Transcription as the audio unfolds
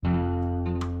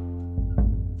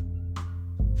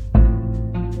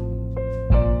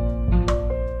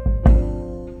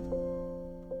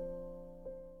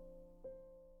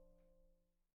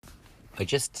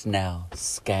just now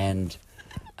scanned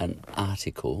an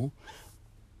article.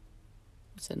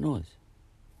 What's that noise?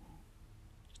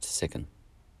 Just a second.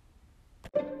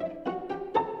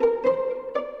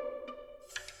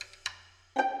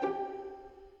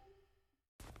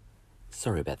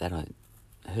 Sorry about that. I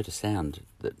heard a sound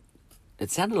that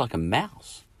it sounded like a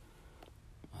mouse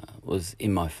was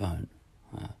in my phone.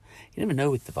 You never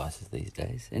know with devices these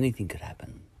days. Anything could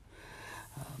happen.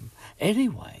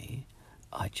 Anyway,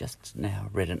 I just now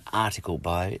read an article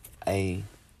by a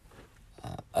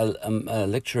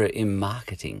lecturer in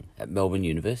marketing at Melbourne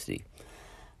University,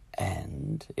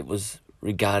 and it was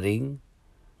regarding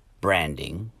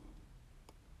branding,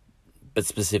 but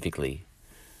specifically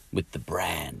with the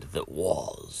brand that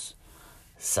was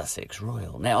Sussex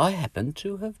Royal. Now, I happen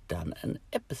to have done an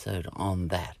episode on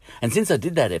that. And since I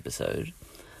did that episode,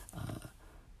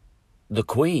 the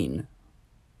Queen,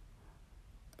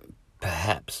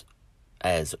 perhaps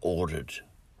as ordered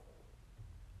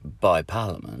by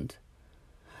Parliament,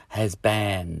 has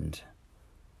banned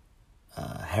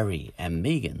Harry and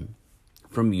Meghan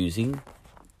from using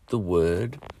the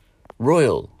word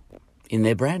royal in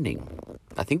their branding.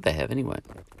 I think they have anyway.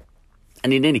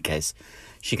 And in any case,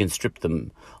 she can strip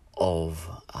them of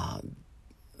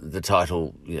the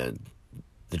title, the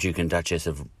Duke and Duchess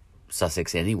of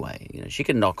Sussex anyway. She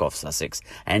can knock off Sussex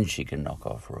and she can knock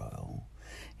off Royal,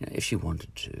 if she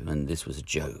wanted to. And this was a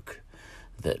joke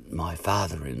that my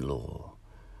father-in-law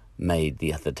made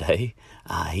the other day.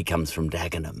 He comes from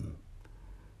Dagenham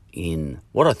in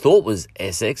what I thought was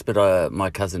Essex, but my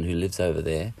cousin who lives over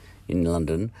there in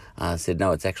London said,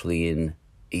 no, it's actually in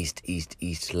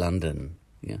East London.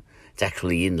 Yeah, it's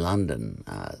actually in London.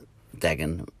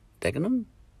 Dagenham.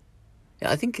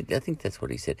 Yeah, I think that's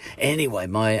what he said. Anyway,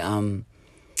 my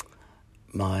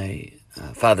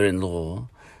father-in-law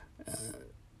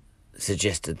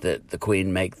suggested that the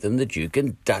Queen make them the Duke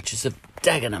and Duchess of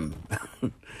Dagenham,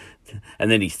 and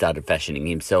then he started fashioning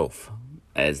himself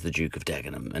as the Duke of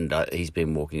Dagenham, and he's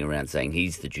been walking around saying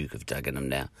he's the Duke of Dagenham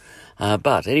now.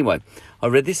 But anyway, I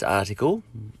read this article.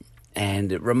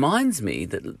 And it reminds me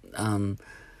that, I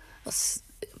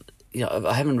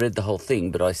haven't read the whole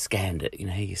thing, but I scanned it.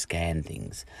 How you scan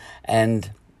things.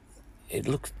 And it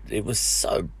was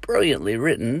so brilliantly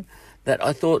written that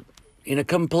I thought, in a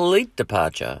complete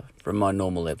departure from my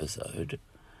normal episode,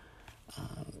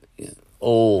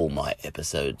 all my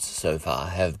episodes so far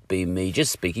have been me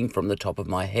just speaking from the top of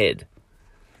my head.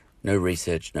 No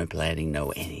research, no planning,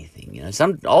 no anything.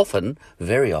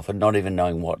 Very often, not even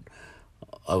knowing what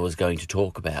I was going to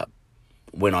talk about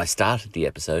when I started the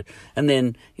episode. And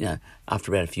then,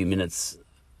 after about a few minutes,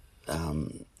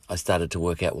 I started to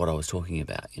work out what I was talking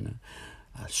about,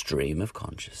 a stream of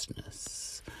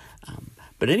consciousness.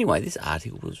 But anyway, this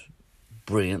article was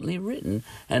brilliantly written,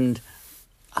 and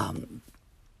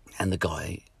the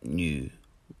guy knew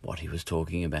what he was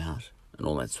talking about and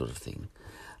all that sort of thing.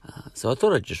 So I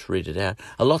thought I'd just read it out.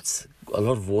 A lot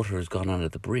of water has gone under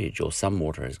the bridge, or some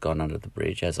water has gone under the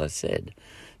bridge, as I said,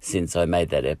 since I made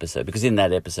that episode. Because in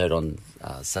that episode on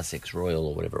Sussex Royal,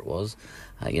 or whatever it was,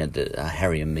 Harry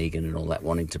and Meghan and all that,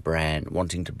 wanting to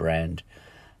brand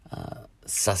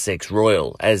Sussex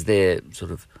Royal as their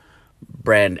sort of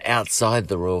brand outside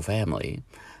the royal family.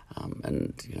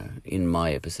 And in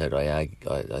my episode,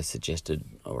 I suggested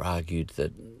or argued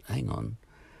that, hang on,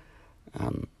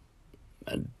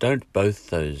 don't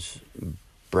both those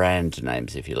brand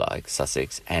names, if you like,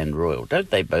 Sussex and Royal,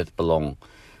 don't they both belong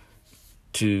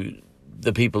to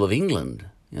the people of England?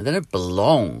 They don't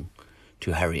belong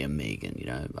to Harry and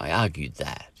Meghan. I argued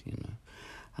that.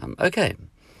 Okay,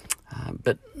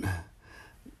 but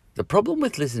the problem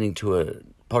with listening to a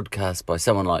podcast by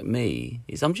someone like me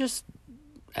is I'm just,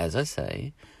 as I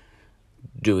say,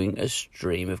 doing a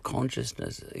stream of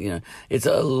consciousness. It's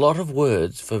a lot of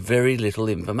words for very little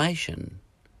information.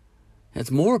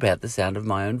 It's more about the sound of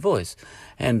my own voice.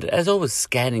 And as I was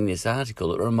scanning this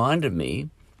article, it reminded me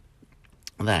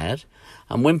that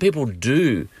when people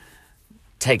do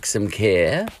take some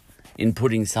care in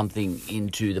putting something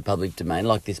into the public domain,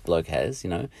 like this bloke has,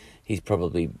 he's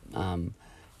probably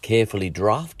carefully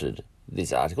drafted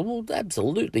this article. Well,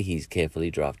 absolutely he's carefully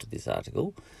drafted this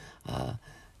article.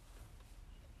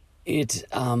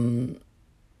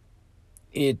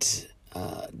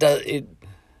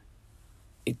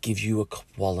 It gives you a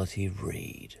quality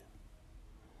read.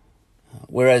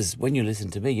 Whereas when you listen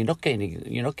to me, you're not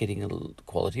getting a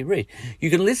quality read. You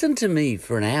can listen to me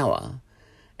for an hour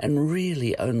and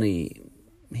really only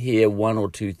hear one or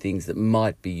two things that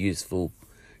might be useful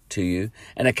to you,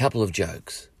 and a couple of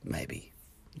jokes, maybe.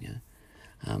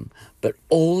 But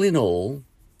all in all,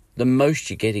 the most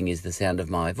you're getting is the sound of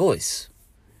my voice.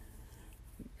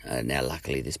 Now,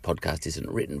 luckily, this podcast isn't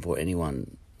written for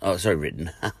anyone. Oh, sorry,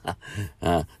 written.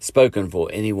 Spoken for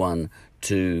anyone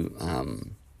to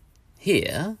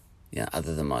hear. Yeah,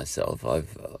 other than myself.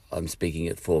 I'm speaking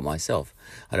it for myself.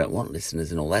 I don't want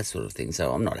listeners and all that sort of thing,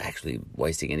 so I'm not actually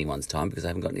wasting anyone's time because I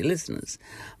haven't got any listeners.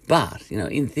 But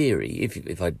in theory,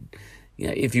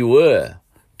 if you were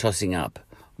tossing up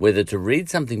whether to read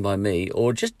something by me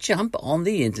or just jump on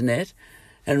the internet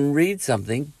and read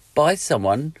something by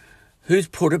someone who's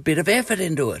put a bit of effort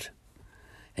into it,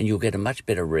 and you'll get a much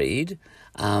better read.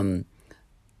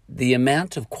 The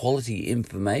amount of quality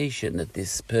information that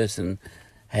this person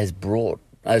has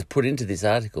put into this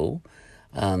article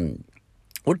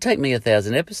would take me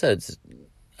 1,000 episodes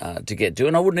to get to,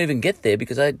 and I wouldn't even get there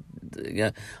because I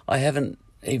haven't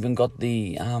even got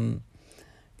the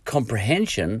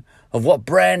comprehension of what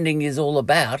branding is all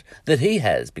about that he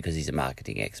has, because he's a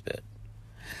marketing expert.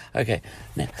 Okay,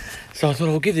 now, so I thought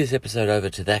I'll give this episode over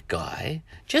to that guy,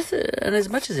 and as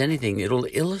much as anything, it'll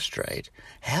illustrate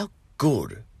how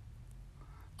good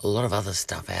a lot of other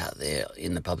stuff out there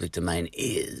in the public domain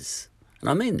is, and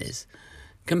I mean this,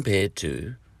 compared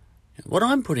to what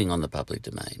I'm putting on the public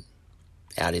domain,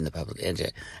 out into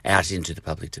the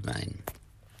public domain.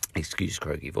 Excuse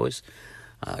croaky voice.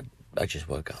 I just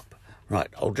woke up. Right,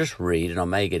 I'll just read, and I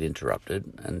may get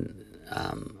interrupted, and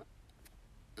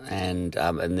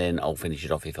then I'll finish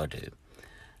it off if I do.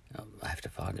 I have to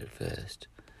find it first.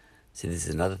 See, this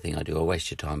is another thing I do. I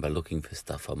waste your time by looking for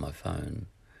stuff on my phone,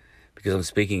 because I'm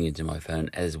speaking into my phone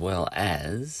as well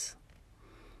as...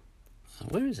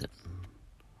 where is it?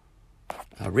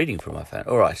 Reading from my phone.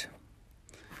 All right.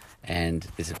 And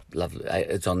there's a lovely...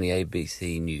 it's on the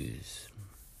ABC News.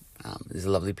 There's a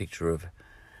lovely picture of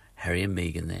Harry and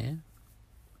Meghan there.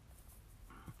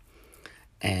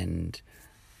 And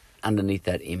underneath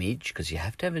that image, because you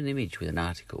have to have an image with an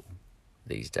article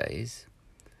these days.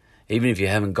 Even if you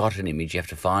haven't got an image, you have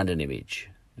to find an image.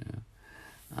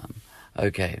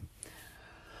 Okay.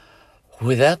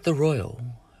 Without the royal,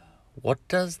 what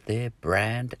does their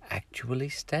brand actually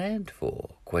stand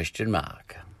for? ?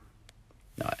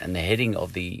 No, and the heading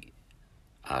of the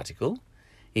article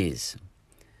is,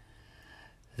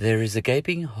 "There is a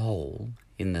gaping hole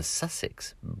in the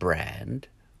Sussex brand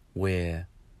where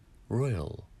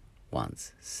royal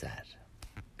once sat,"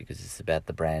 because it's about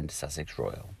the brand Sussex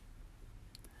Royal.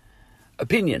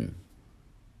 Opinion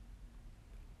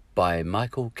by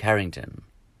Michael Carrington.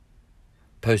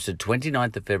 Posted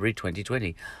 29th of February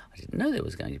 2020. I didn't know there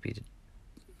was going to be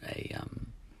a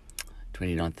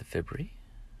 29th of February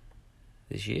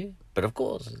this year. But of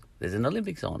course, there's an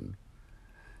Olympics on.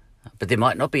 But there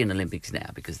might not be an Olympics now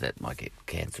because that might get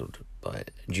cancelled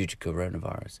due to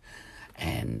coronavirus.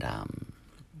 And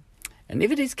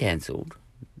if it is cancelled,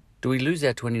 do we lose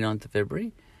our 29th of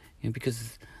February?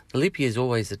 Because the leap year is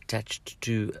always attached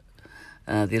to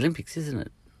the Olympics, isn't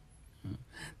it?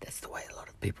 That's the way a lot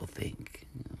of people think.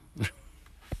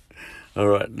 All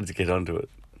right, let's get on to it.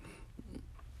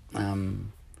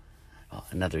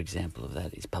 Another example of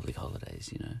that is public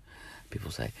holidays,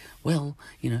 People say, well,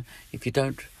 if you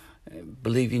don't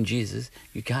believe in Jesus,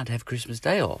 you can't have Christmas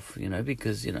Day off,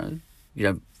 because, if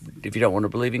you don't want to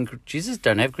believe in Jesus,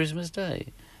 don't have Christmas Day.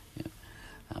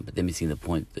 But they're missing the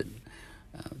point that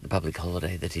the public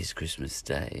holiday that is Christmas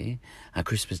Day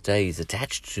is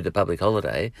attached to the public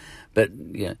holiday, but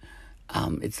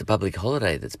it's the public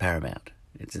holiday that's paramount.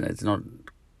 It's not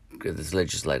that's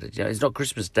legislated. It's not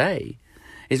Christmas Day.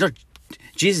 It's not.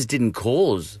 Jesus didn't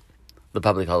cause the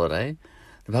public holiday.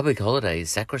 The public holiday is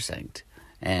sacrosanct,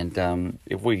 and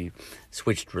if we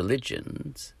switched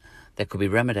religions, that could be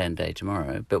Ramadan Day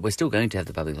tomorrow, but we're still going to have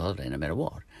the public holiday no matter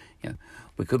what.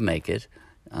 We could make it.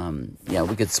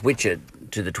 We could switch it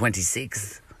to the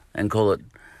 26th and call it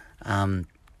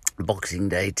Boxing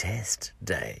Day Test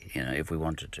Day, if we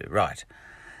wanted to. Right.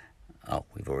 Oh,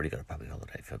 we've already got a public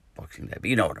holiday for Boxing Day, but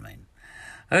you know what I mean.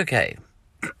 Okay.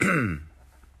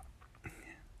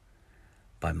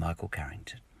 By Michael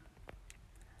Carrington.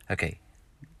 Okay.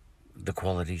 The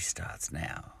quality starts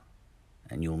now,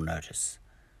 and you'll notice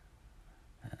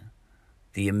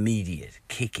the immediate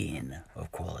kick-in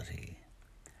of quality.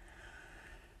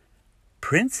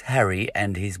 Prince Harry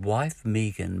and his wife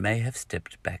Meghan may have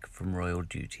stepped back from royal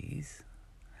duties,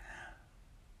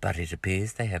 but it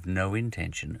appears they have no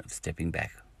intention of stepping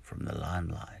back from the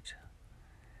limelight.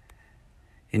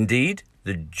 Indeed,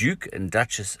 the Duke and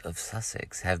Duchess of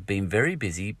Sussex have been very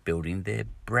busy building their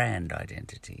brand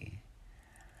identity,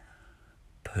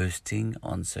 posting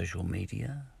on social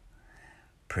media,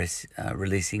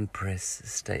 releasing press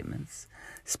statements,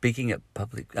 speaking at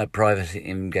private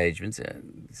engagements.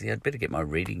 See, I'd better get my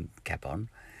reading cap on,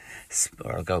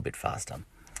 or I'll go a bit faster.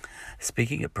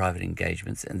 speaking at private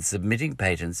engagements and submitting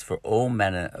patents for all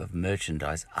manner of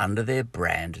merchandise under their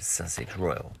brand Sussex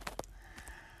Royal.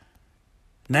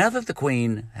 Now that the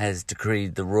Queen has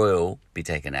decreed the Royal be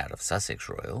taken out of Sussex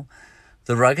Royal,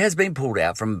 the rug has been pulled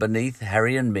out from beneath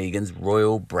Harry and Meghan's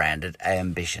royal branded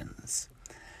ambitions.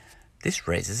 This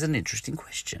raises an interesting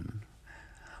question.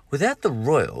 Without the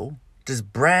Royal, does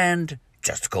brand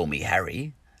Just Call Me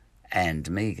Harry and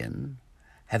Meghan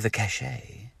have the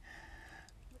cachet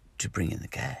to bring in the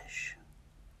cash?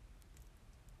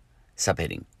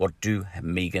 Subheading: What do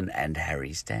Meghan and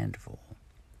Harry stand for?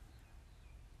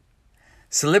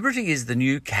 Celebrity is the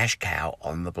new cash cow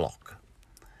on the block.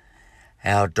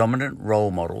 Our dominant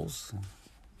role models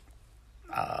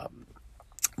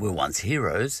were once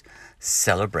heroes,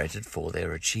 celebrated for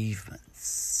their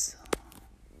achievements.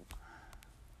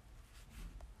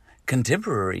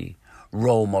 Contemporary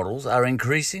role models are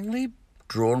increasingly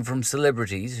drawn from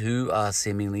celebrities who are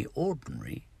seemingly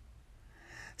ordinary,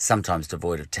 sometimes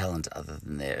devoid of talent other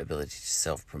than their ability to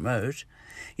self-promote,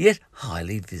 yet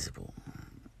highly visible.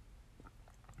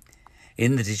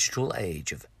 In the digital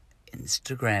age of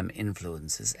Instagram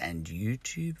influencers and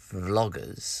YouTube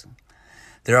vloggers,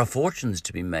 there are fortunes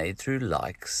to be made through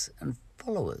likes and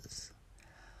followers,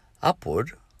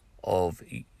 upward of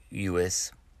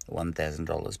US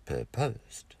 $1,000 per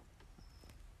post.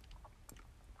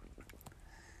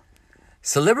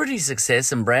 Celebrity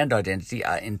success and brand identity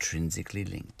are intrinsically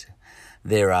linked.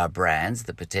 There are brands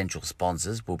that potential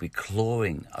sponsors will be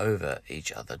clawing over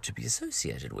each other to be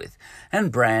associated with,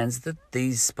 and brands that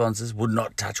these sponsors would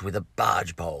not touch with a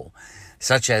barge pole,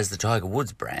 such as the Tiger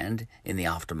Woods brand in the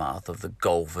aftermath of the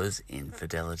golfer's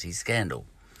infidelity scandal.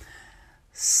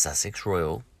 Sussex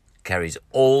Royal carries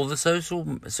all the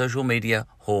social media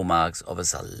hallmarks of a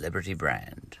celebrity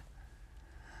brand.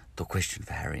 The question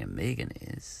for Harry and Meghan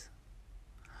is,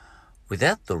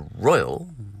 without the Royal,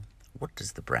 what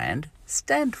does the brand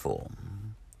stand for?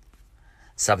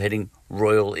 Subheading: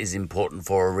 Royal is important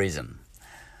for a reason.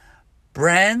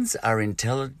 Brands are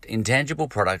intangible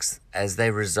products as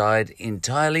they reside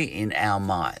entirely in our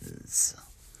minds.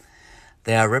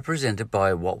 They are represented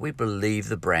by what we believe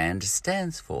the brand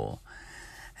stands for,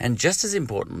 and just as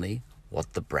importantly,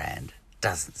 what the brand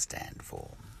doesn't stand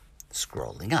for.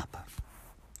 Scrolling up,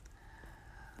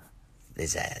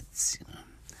 there's ads.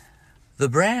 The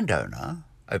brand owner,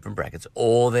 open brackets,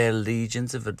 or their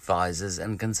legions of advisors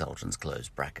and consultants, close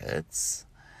brackets,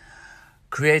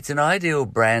 creates an ideal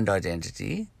brand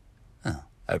identity,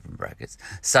 open brackets,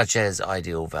 such as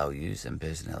ideal values and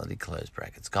personality, close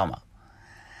brackets, comma.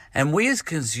 And we as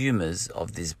consumers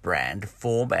of this brand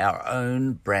form our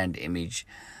own brand image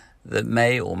that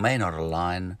may or may not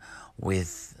align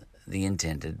with the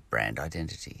intended brand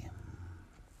identity.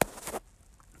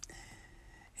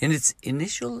 In its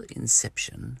initial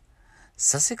inception,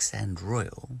 Sussex and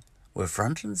Royal were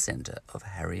front and centre of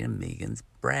Harry and Meghan's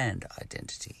brand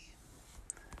identity.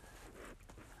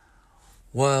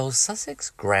 While Sussex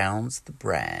grounds the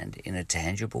brand in a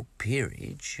tangible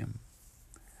peerage,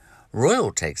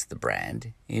 Royal takes the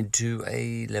brand into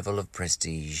a level of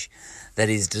prestige that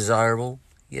is desirable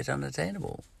yet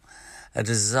unattainable, a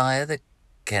desire that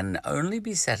can only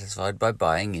be satisfied by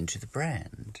buying into the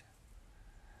brand.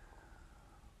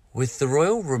 With the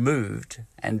Royal removed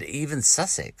and even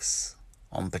Sussex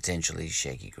on potentially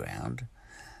shaky ground,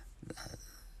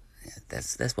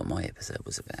 that's what my episode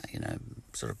was about,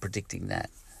 sort of predicting that.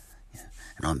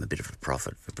 And I'm a bit of a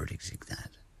prophet for predicting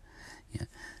that.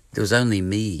 There was only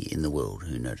me in the world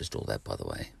who noticed all that, by the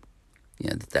way.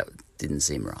 That didn't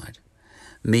seem right.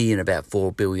 Me and about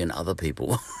 4 billion other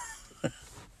people.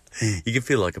 You can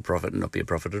feel like a prophet and not be a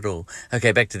prophet at all.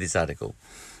 Okay, back to this article.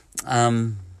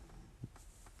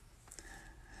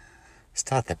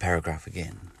 Start that paragraph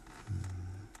again.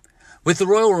 With the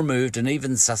Royal removed and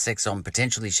even Sussex on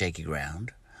potentially shaky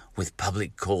ground, with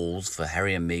public calls for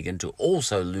Harry and Meghan to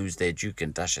also lose their Duke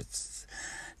and Duchess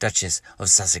of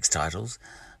Sussex titles,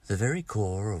 the very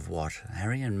core of what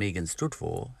Harry and Meghan stood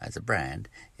for as a brand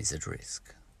is at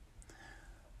risk.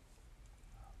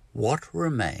 What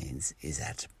remains is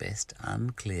at best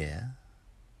unclear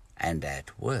and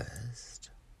at worst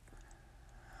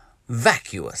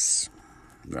vacuous.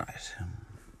 Right.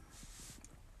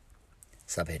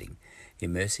 Subheading: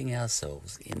 Immersing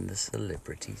ourselves in the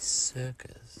celebrity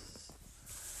circus.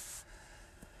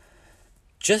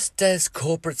 Just as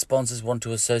corporate sponsors want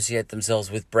to associate themselves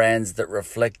with brands that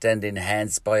reflect and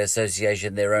enhance by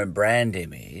association their own brand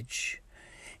image,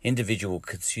 individual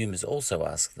consumers also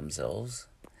ask themselves,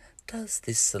 does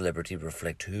this celebrity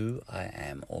reflect who I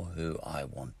am or who I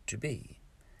want to be?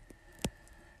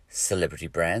 Celebrity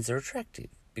brands are attractive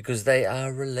because they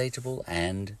are relatable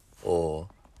and or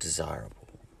desirable.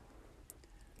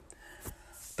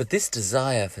 But this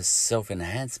desire for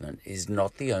self-enhancement is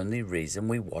not the only reason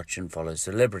we watch and follow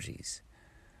celebrities.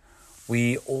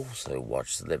 We also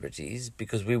watch celebrities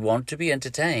because we want to be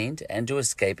entertained and to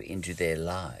escape into their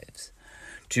lives,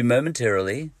 to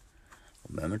momentarily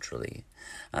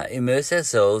immerse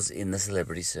ourselves in the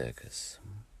celebrity circus.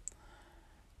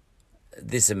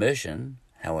 This immersion,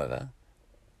 however,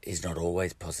 is not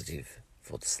always positive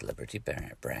for the celebrity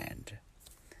brand.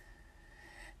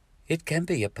 It can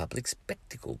be a public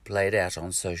spectacle played out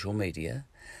on social media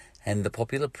and the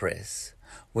popular press,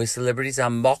 where celebrities are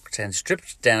mocked and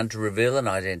stripped down to reveal an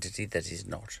identity that is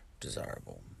not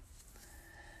desirable.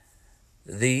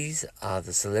 These are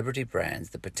the celebrity brands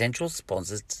the potential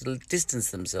sponsors to distance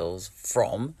themselves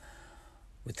from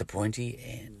with the pointy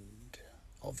end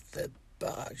of the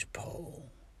barge pole.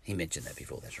 He mentioned that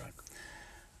before, that's right.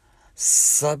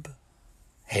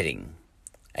 Subheading: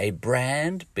 a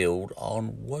brand built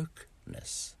on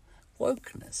wokeness.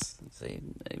 Wokeness. See,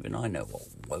 even I know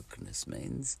what wokeness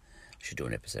means. I should do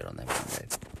an episode on that one day.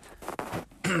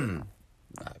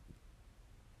 I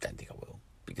don't think I will,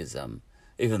 because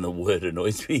even the word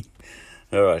annoys me.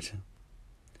 All right.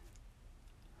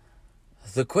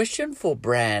 The question for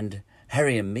brand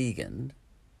Harry and Meghan,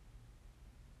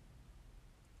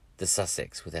 the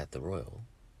Sussex without the royal,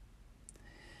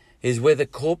 is whether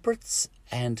corporates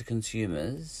and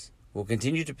consumers will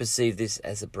continue to perceive this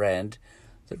as a brand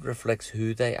that reflects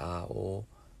who they are or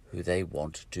who they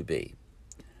want to be.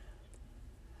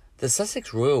 The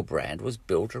Sussex Royal brand was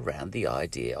built around the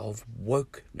idea of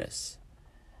wokeness,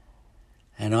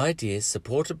 an idea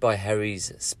supported by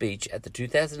Harry's speech at the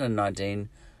 2019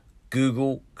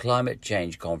 Google Climate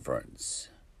Change Conference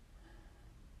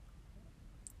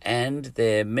and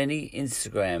their many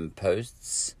Instagram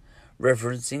posts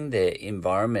referencing their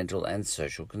environmental and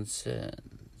social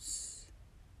concerns.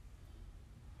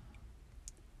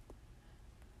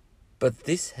 But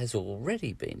this has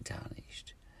already been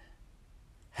tarnished.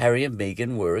 Harry and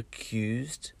Meghan were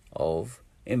accused of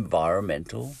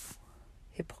environmental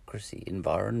hypocrisy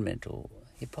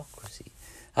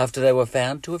after they were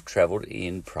found to have travelled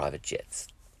in private jets.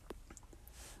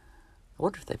 I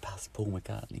wonder if they passed Paul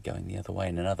McCartney going the other way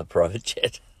in another private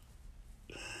jet.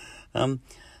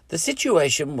 The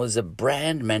situation was a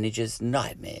brand manager's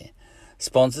nightmare.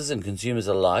 Sponsors and consumers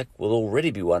alike will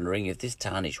already be wondering if this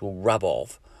tarnish will rub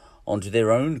off onto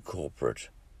their own corporate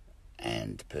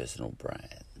and personal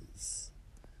brands.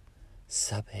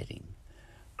 Subheading: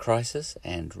 Crisis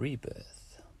and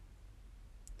Rebirth.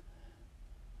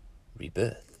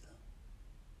 Rebirth.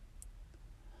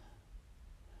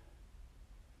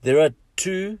 There are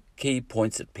two key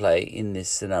points at play in this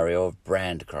scenario of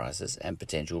brand crisis and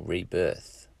potential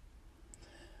rebirth.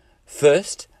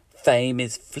 First, fame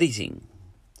is fleeting.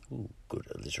 Ooh, good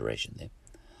alliteration there.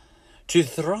 To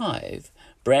thrive,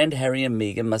 brand Harry and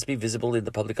Meghan must be visible in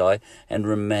the public eye and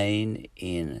remain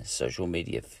in social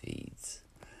media feeds.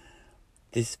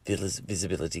 This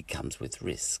visibility comes with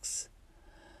risks.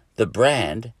 The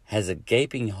brand has a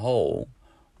gaping hole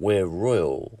where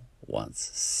royal once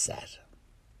sat.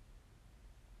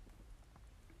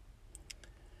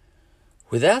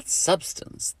 Without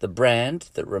substance, the brand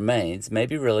that remains may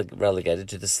be relegated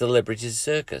to the celebrity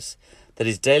circus that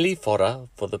is daily fodder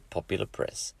for the popular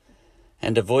press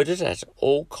and avoided at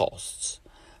all costs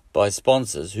by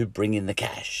sponsors who bring in the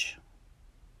cash.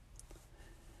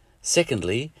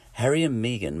 Secondly, Harry and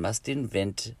Meghan must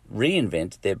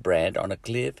reinvent their brand on a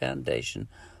clear foundation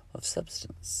of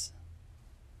substance.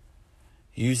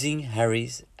 Using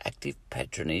Harry's active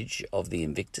patronage of the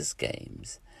Invictus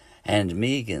Games and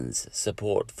Meghan's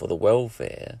support for the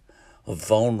welfare of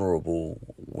vulnerable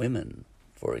women,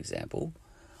 for example,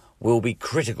 will be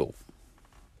critical.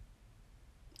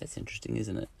 That's interesting,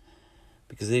 isn't it?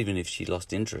 Because even if she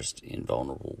lost interest in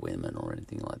vulnerable women or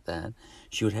anything like that,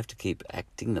 she would have to keep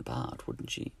acting the part,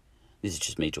 wouldn't she? This is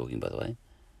just me talking, by the way.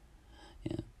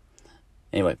 Yeah.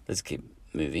 Anyway, let's keep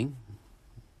moving.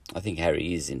 I think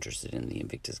Harry is interested in the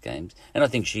Invictus Games, and I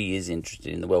think she is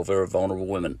interested in the welfare of vulnerable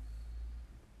women.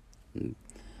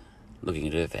 Looking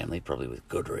at her family, probably with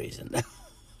good reason.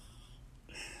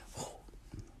 Oh,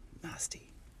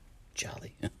 nasty.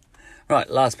 Charlie. Right,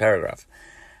 last paragraph.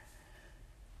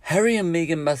 Harry and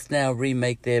Meghan must now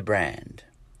remake their brand.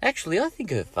 Actually, I think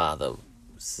her father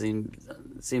seemed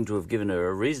to have given her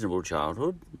a reasonable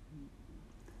childhood.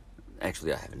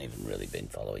 Actually, I haven't even really been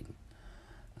following.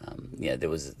 There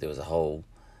was a whole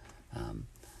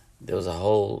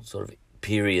sort of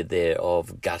period there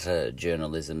of gutter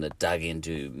journalism that dug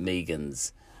into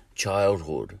Meghan's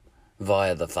childhood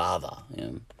via the father,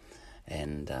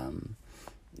 and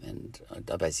And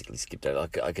I basically skipped over.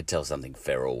 I could tell something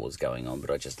feral was going on, but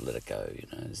I just let it go.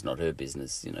 It's not her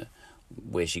business.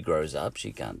 Where she grows up,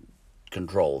 she can't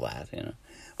control that.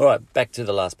 All right, back to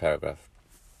the last paragraph.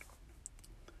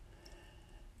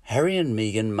 Harry and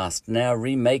Meghan must now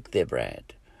remake their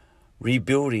brand,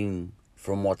 rebuilding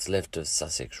from what's left of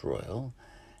Sussex Royal,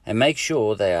 and make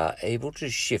sure they are able to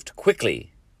shift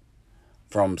quickly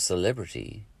from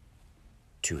celebrity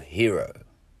to hero.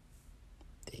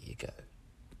 There you go.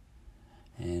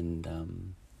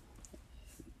 And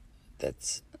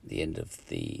that's the end of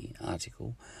the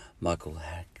article. Michael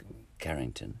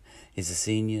Carrington is a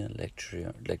senior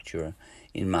lecturer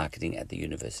in marketing at the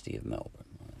University of Melbourne.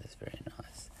 Oh, that's very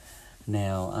nice.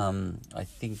 Now, I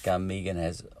think Meghan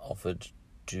has offered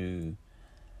to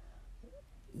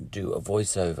do a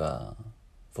voiceover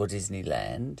for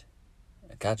Disneyland,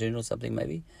 a cartoon or something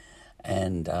maybe,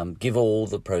 and give all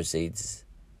the proceeds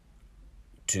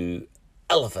to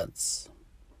elephants.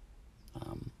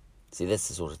 See, that's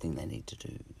the sort of thing they need to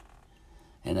do.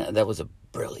 And that was a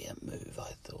brilliant move,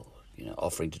 I thought.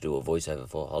 Offering to do a voiceover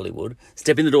for Hollywood.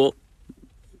 Step in the door.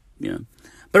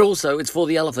 But also, it's for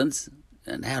the elephants.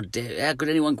 And how could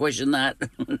anyone question that?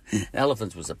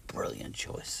 Elephants was a brilliant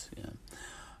choice.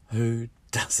 Who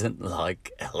doesn't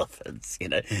like elephants?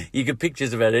 You could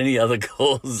pictures about any other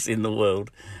cause in the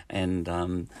world,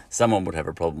 and someone would have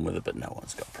a problem with it, but no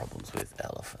one's got problems with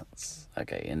elephants.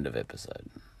 Okay, end of episode.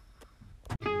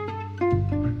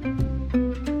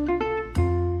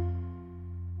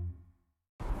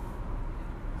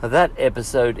 That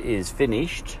episode is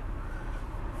finished,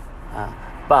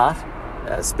 but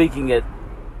speaking it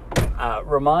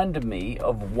reminded me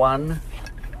of one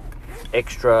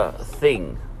extra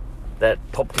thing that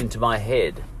popped into my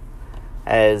head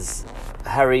as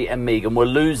Harry and Meghan were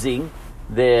losing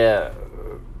their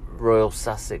Royal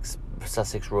Sussex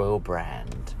Royal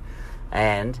brand.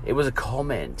 And it was a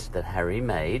comment that Harry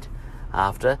made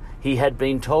after he had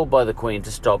been told by the Queen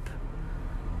to stop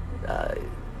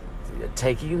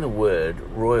taking the word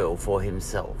royal for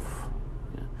himself.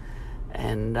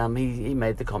 And he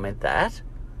made the comment that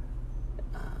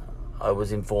I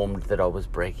was informed that I was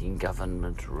breaking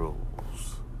government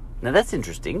rules. Now that's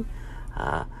interesting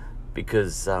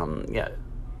because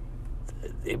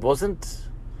it wasn't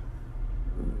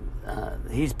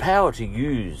his power to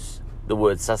use the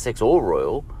word Sussex or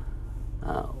royal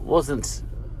wasn't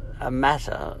a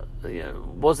matter,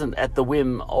 wasn't at the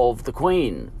whim of the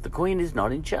Queen. The Queen is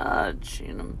not in charge.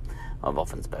 I've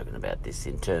often spoken about this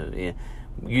in terms,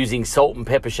 using salt and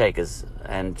pepper shakers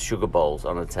and sugar bowls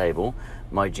on a table.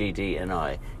 My GD and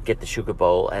I get the sugar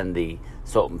bowl and the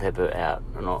salt and pepper out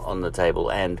on the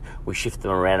table, and we shift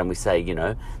them around and we say,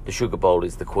 the sugar bowl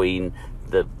is the Queen,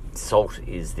 the salt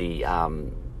is the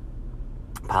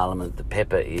Parliament, the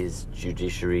pepper is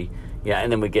judiciary,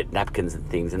 and then we get napkins and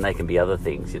things, and they can be other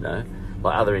things,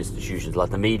 like other institutions,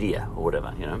 like the media or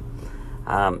whatever,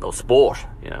 or sport,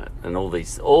 and all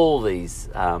these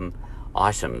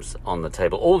items on the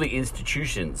table, all the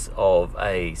institutions of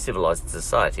a civilized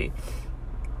society,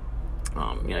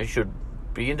 should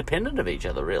be independent of each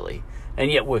other, really,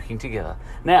 and yet working together.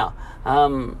 Now,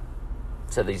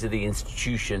 so these are the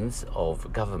institutions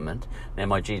of government. Now,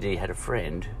 my GD had a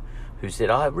friend who said,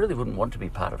 I really wouldn't want to be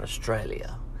part of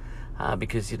Australia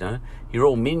because, you're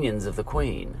all minions of the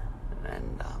Queen.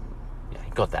 And he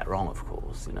got that wrong, of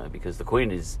course, because the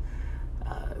Queen is...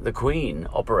 the Queen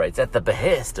operates at the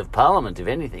behest of Parliament, if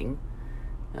anything.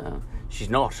 She's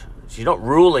not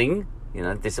ruling.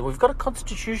 We've got a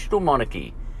constitutional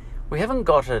monarchy. We haven't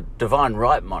got a divine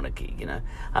right monarchy.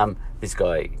 This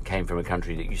guy came from a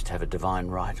country that used to have a divine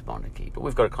right monarchy, but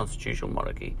we've got a constitutional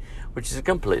monarchy, which is a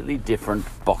completely different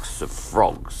box of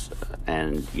frogs.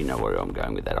 And you know where I'm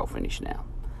going with that. I'll finish now.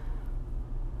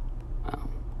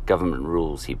 Government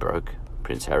rules he broke,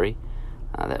 Prince Harry.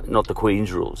 Not the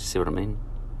Queen's rules. You see what I mean?